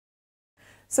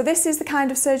So this is the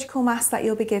kind of surgical mask that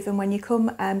you'll be given when you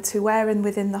come to wear in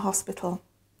within the hospital.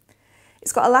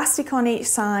 It's got elastic on each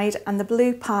side and the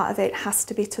blue part of it has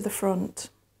to be to the front.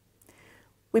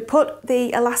 We put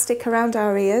the elastic around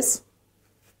our ears.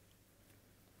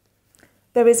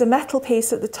 There is a metal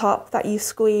piece at the top that you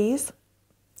squeeze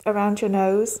around your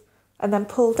nose and then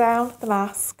pull down the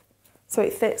mask so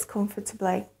it fits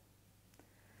comfortably.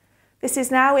 This is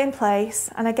now in place,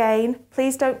 and again,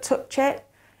 please don't touch it.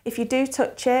 If you do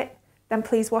touch it, then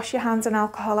please wash your hands in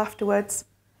alcohol afterwards.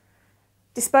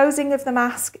 Disposing of the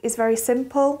mask is very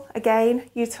simple. Again,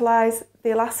 utilise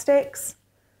the elastics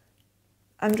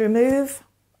and remove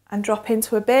and drop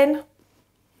into a bin.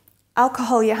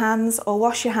 Alcohol your hands or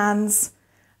wash your hands,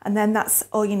 and then that's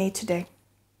all you need to do.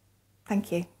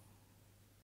 Thank you.